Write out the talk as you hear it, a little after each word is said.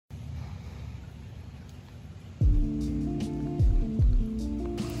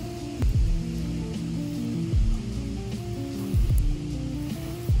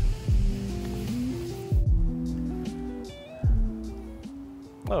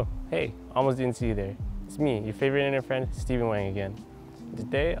Oh, hey, almost didn't see you there. It's me, your favorite internet friend, Stephen Wang again.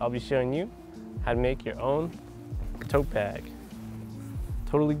 Today, I'll be showing you how to make your own tote bag.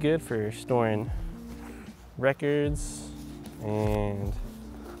 Totally good for storing records and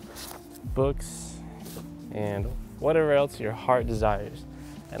books and whatever else your heart desires.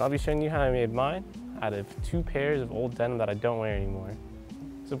 And I'll be showing you how I made mine out of 2 pairs of old denim that I don't wear anymore.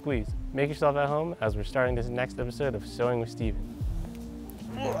 So please, make yourself at home as we're starting this next episode of Sewing with Stephen.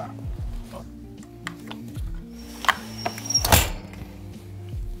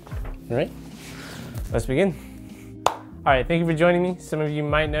 All right, let's begin. All right, thank you for joining me. Some of you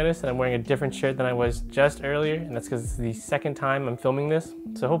might notice that I'm wearing a different shirt than I was just earlier, and that's because it's the second time I'm filming this.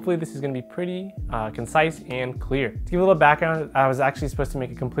 So hopefully this is gonna be pretty concise and clear. To give a little background, I was actually supposed to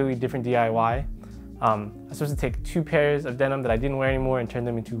make a completely different DIY. I was supposed to take 2 pairs of denim that I didn't wear anymore and turn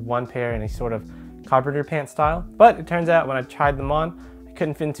them into 1 pair in a sort of carpenter pant style. But it turns out when I tried them on, I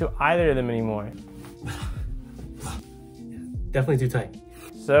couldn't fit into either of them anymore. Definitely too tight.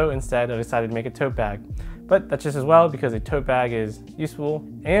 So instead, I decided to make a tote bag. But that's just as well because a tote bag is useful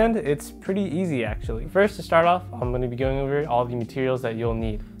and it's pretty easy actually. First, to start off, I'm going to be going over all the materials that you'll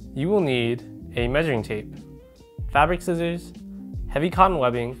need. You will need a measuring tape, fabric scissors, heavy cotton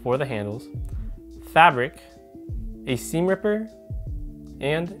webbing for the handles, fabric, a seam ripper,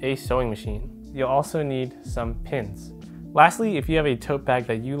 and a sewing machine. You'll also need some pins. Lastly, if you have a tote bag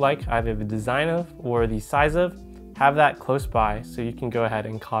that you like either the design of or the size of, have that close by so you can go ahead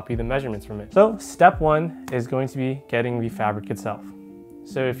and copy the measurements from it. So step 1 is going to be getting the fabric itself.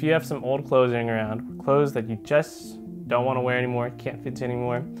 So if you have some old clothes laying around, or clothes that you just don't want to wear anymore, can't fit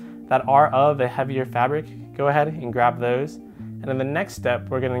anymore, that are of a heavier fabric, go ahead and grab those. And then the next step,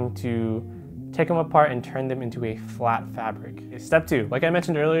 we're going to take them apart and turn them into a flat fabric. Step 2, like I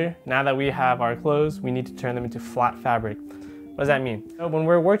mentioned earlier, now that we have our clothes, we need to turn them into flat fabric. What does that mean? So when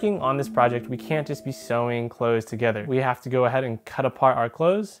we're working on this project, we can't just be sewing clothes together. We have to go ahead and cut apart our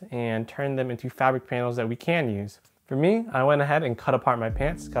clothes and turn them into fabric panels that we can use. For me, I went ahead and cut apart my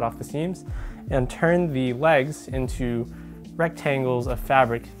pants, cut off the seams, and turned the legs into rectangles of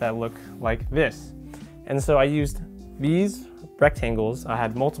fabric that look like this. And so I used these rectangles, I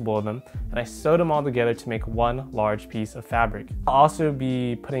had multiple of them, and I sewed them all together to make one large piece of fabric. I'll also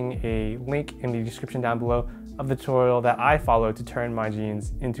be putting a link in the description down below of the tutorial that I followed to turn my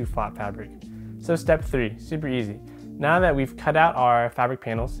jeans into flat fabric. So step 3, super easy. Now that we've cut out our fabric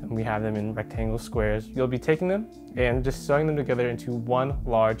panels and we have them in rectangle squares, you'll be taking them and just sewing them together into one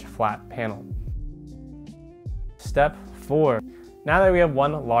large flat panel. Step 4. Now that we have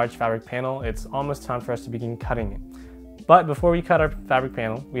one large fabric panel, it's almost time for us to begin cutting it. But before we cut our fabric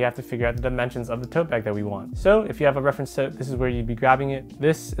panel, we have to figure out the dimensions of the tote bag that we want. So if you have a reference tote, this is where you'd be grabbing it.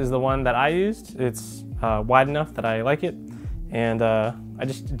 This is the one that I used. It's wide enough that I like it, and I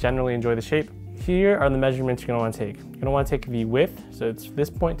just generally enjoy the shape. Here are the measurements you're going to want to take. You're going to want to take the width, so it's this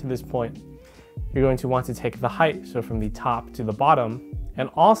point to this point. You're going to want to take the height, so from the top to the bottom. And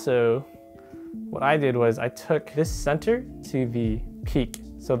also, what I did was I took this center to the peak,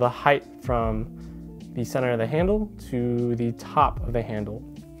 so the height from the center of the handle to the top of the handle.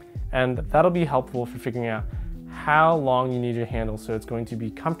 And that'll be helpful for figuring out how long you need your handle so it's going to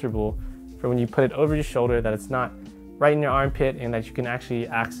be comfortable for when you put it over your shoulder, that it's not right in your armpit and that you can actually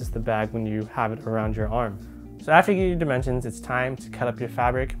access the bag when you have it around your arm. So after you get your dimensions, it's time to cut up your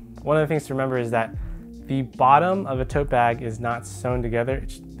fabric. One of the things to remember is that the bottom of a tote bag is not sewn together.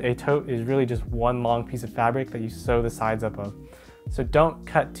 A tote is really just one long piece of fabric that you sew the sides up of. So don't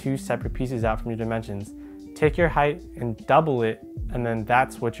cut 2 separate pieces out from your dimensions. Take your height and double it, and then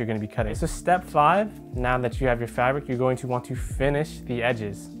that's what you're going to be cutting. So step 5, now that you have your fabric, you're going to want to finish the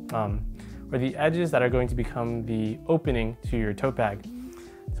edges, or the edges that are going to become the opening to your tote bag.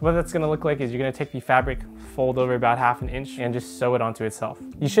 So what that's going to look like is you're going to take the fabric, fold over about ½ inch, and just sew it onto itself.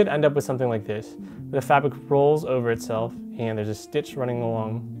 You should end up with something like this. The fabric rolls over itself, and there's a stitch running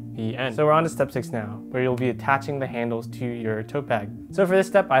along the end. So we're on to step 6 now, where you'll be attaching the handles to your tote bag. So for this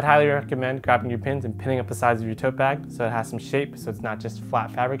step, I'd highly recommend grabbing your pins and pinning up the sides of your tote bag so it has some shape, so it's not just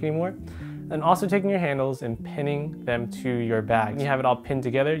flat fabric anymore. And also taking your handles and pinning them to your bag. When you have it all pinned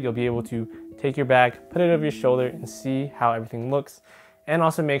together, you'll be able to take your bag, put it over your shoulder, and see how everything looks. And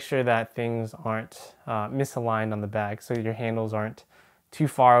also make sure that things aren't misaligned on the bag, so your handles aren't too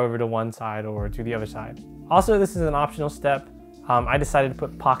far over to one side or to the other side. Also, this is an optional step. I decided to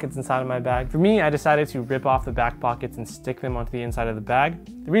put pockets inside of my bag. For me, I decided to rip off the back pockets and stick them onto the inside of the bag.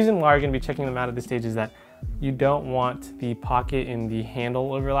 The reason why you're going to be checking them out at this stage is that you don't want the pocket and the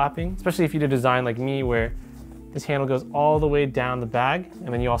handle overlapping, especially if you do a design like me where this handle goes all the way down the bag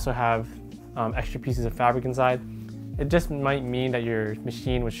and then you also have extra pieces of fabric inside. It just might mean that your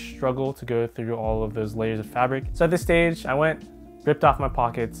machine would struggle to go through all of those layers of fabric. So at this stage, I went, ripped off my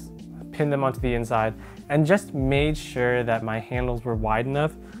pockets, pinned them onto the inside, and just made sure that my handles were wide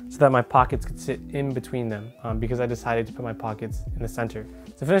enough so that my pockets could sit in between them, because I decided to put my pockets in the center.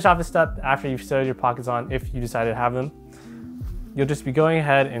 To finish off this step, after you've sewed your pockets on, if you decide to have them, you'll just be going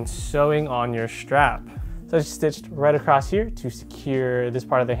ahead and sewing on your strap. So I stitched right across here to secure this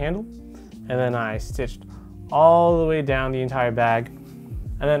part of the handle, and then I stitched all the way down the entire bag.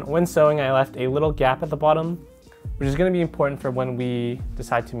 And then when sewing, I left a little gap at the bottom, which is going to be important for when we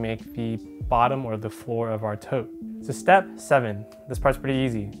decide to make the bottom or the floor of our tote. So step 7, this part's pretty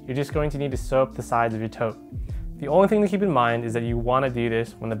easy. You're just going to need to sew up the sides of your tote. The only thing to keep in mind is that you want to do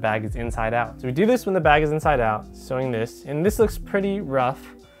this when the bag is inside out. So we do this when the bag is inside out, sewing this, and this looks pretty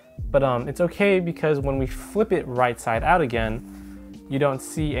rough, but it's okay because when we flip it right side out again, you don't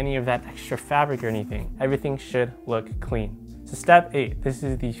see any of that extra fabric or anything. Everything should look clean. So step 8, this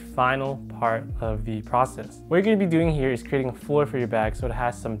is the final part of the process. What you're going to be doing here is creating a floor for your bag so it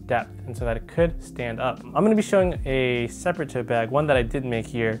has some depth and so that it could stand up. I'm going to be showing a separate tote bag, one that I did make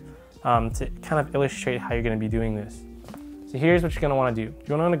here, to kind of illustrate how you're going to be doing this. So here's what you're going to want to do. You're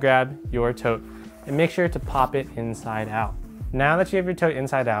going to want to grab your tote and make sure to pop it inside out. Now that you have your tote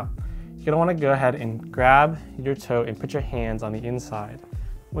inside out, you're going to want to go ahead and grab your tote and put your hands on the inside.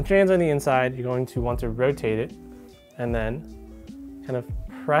 Once your hands are on the inside, you're going to want to rotate it and then kind of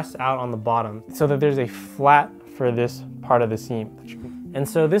press out on the bottom so that there's a flat for this part of the seam. And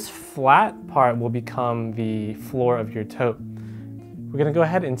so this flat part will become the floor of your tote. We're gonna go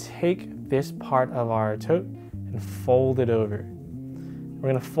ahead and take this part of our tote and fold it over. We're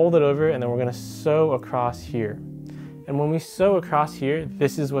gonna fold it over and then we're gonna sew across here. And when we sew across here,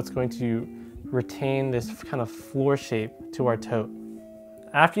 this is what's going to retain this kind of floor shape to our tote.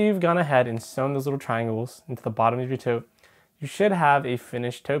 After you've gone ahead and sewn those little triangles into the bottom of your tote, you should have a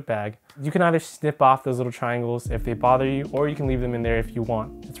finished tote bag. You can either snip off those little triangles if they bother you, or you can leave them in there if you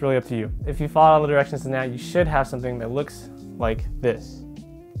want. It's really up to you. If you follow all the directions in that, you should have something that looks like this.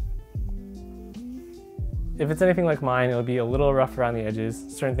 If it's anything like mine, it'll be a little rough around the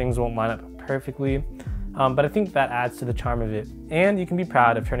edges. Certain things won't line up perfectly, but I think that adds to the charm of it. And you can be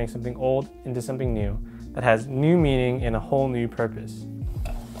proud of turning something old into something new that has new meaning and a whole new purpose.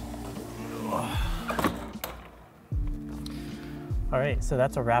 All right, so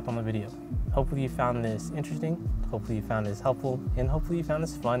that's a wrap on the video. Hopefully you found this interesting, hopefully you found this helpful, and hopefully you found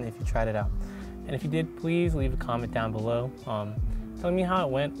this fun if you tried it out. And if you did, please leave a comment down below telling me how it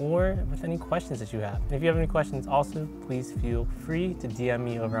went or with any questions that you have. And if you have any questions also, please feel free to DM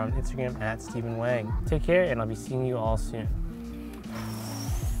me over on Instagram at Stephen Wang. Take care, and I'll be seeing you all soon.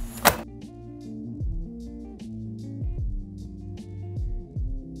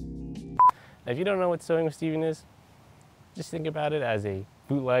 Now, if you don't know what Sewing with Stephen is, just think about it as a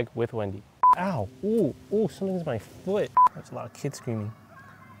bootleg with Wendy. Ow, ooh, ooh, something's in my foot. There's a lot of kids screaming.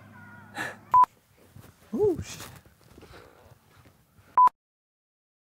 Ooh.